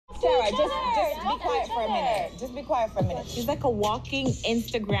Sarah, just be quiet for a minute. Just be quiet for a minute. She's like a walking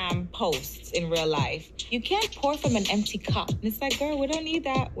Instagram post in real life. You can't pour from an empty cup. And it's like, girl, we don't need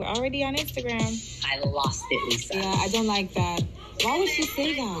that. We're already on Instagram. I lost it, Lisa. Yeah, I don't like that. Why would she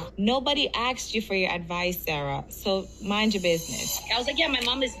say that? Nobody asked you for your advice, Sarah. So mind your business. I was like, yeah, my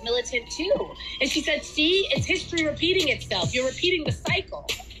mom is militant too. And she said, see, it's history repeating itself. You're repeating the cycle.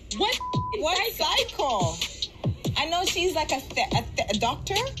 What cycle? I know she's like a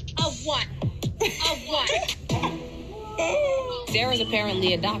doctor. Of what? Of what? Sarah's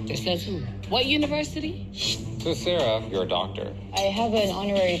apparently a doctor. Says who? What university? So Sarah, you're a doctor. I have an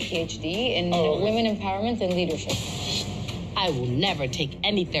honorary PhD in women empowerment and leadership. I will never take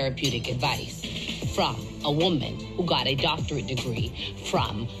any therapeutic advice from a woman who got a doctorate degree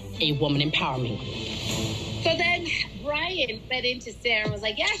from a woman empowerment group. So then Brian fed into Sarah and was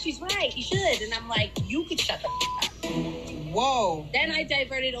like, yeah, she's right. You should. And I'm like, you could shut the up. Whoa. Then I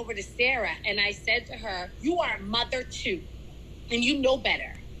diverted over to Sarah and I said to her, you are a mother too. And you know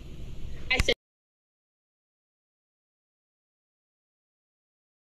better.